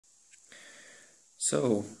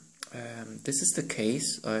So, this is the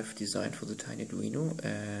case I've designed for the TinyDuino,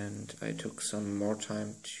 and I took some more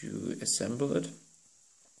time to assemble it.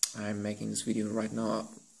 I'm making this video right now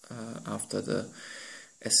after the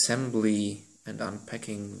assembly and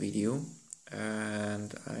unpacking video,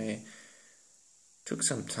 and I took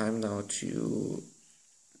some time now to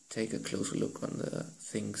take a closer look on the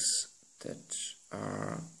things that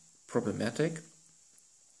are problematic.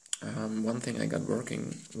 One thing I got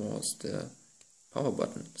working was the power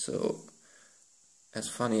button. So, as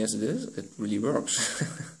funny as it is, it really works.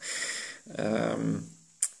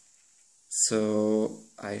 So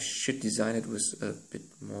I should design it with a bit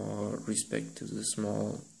more respect to the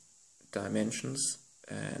small dimensions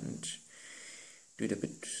and do it a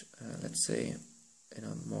bit, let's say, in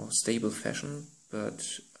a more stable fashion, but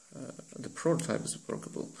the prototype is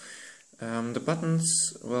workable. The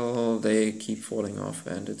buttons, well, they keep falling off,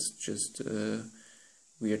 and it's just a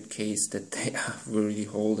weird case that they are really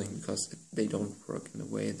holding because they don't work in the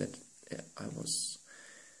way that I was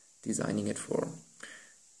designing it for.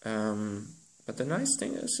 But the nice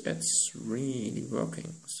thing is it's really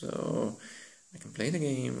working. So I can play the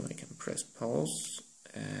game, I can press pause,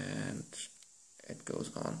 and it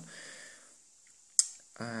goes on.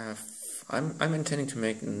 I'm intending to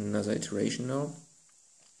make another iteration now,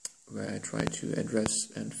 where I try to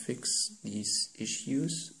address and fix these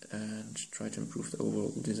issues and try to improve the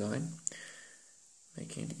overall design,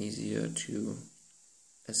 making it easier to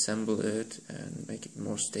assemble it and make it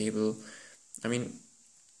more stable. I mean,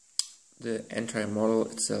 the entire model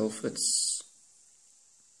itself, it's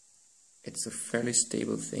a fairly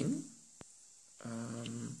stable thing,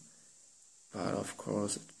 but of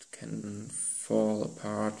course it can fall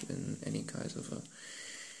apart in any kind of a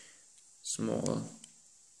small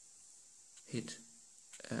hit.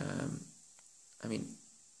 I mean,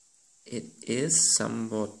 it is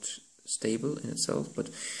somewhat stable in itself, but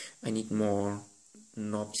I need more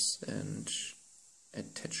knobs and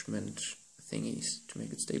attachment thingies to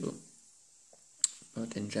make it stable.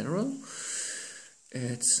 But in general,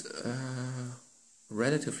 it's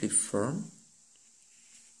relatively firm.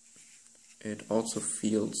 It also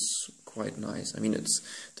feels quite nice. I mean, it's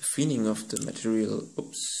the feeling of the material.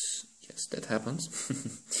 Oops, yes, that happens.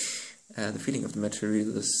 The feeling of the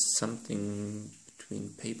material is something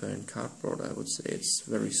between paper and cardboard, I would say. It's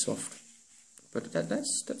very soft. But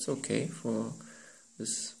that's okay for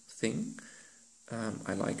this thing.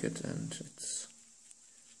 I like it, and it's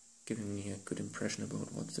giving me a good impression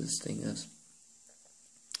about what this thing is.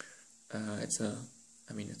 It's a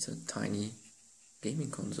tiny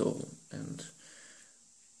gaming console, and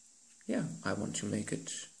yeah, I want to make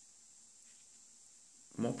it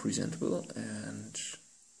more presentable and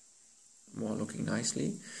more looking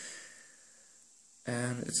nicely.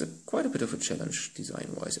 And it's quite a bit of a challenge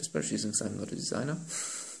design-wise, especially since I'm not a designer.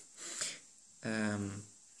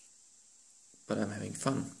 But I'm having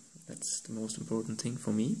fun. That's the most important thing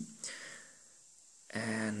for me.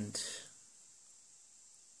 And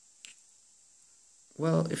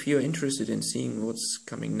well, if you're interested in seeing what's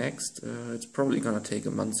coming next, it's probably gonna take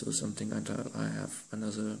a month or something until I have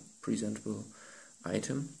another presentable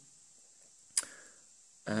item.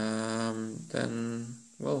 Then,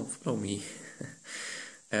 well, follow me.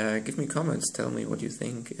 Give me comments, tell me what you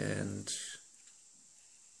think, and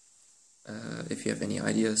if you have any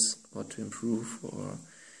ideas what to improve or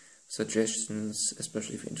suggestions,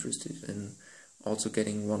 especially if you're interested in also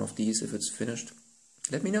getting one of these if it's finished,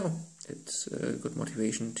 let me know. It's a good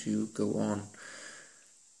motivation to go on.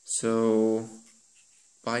 So,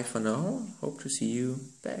 bye for now. Hope to see you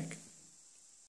back.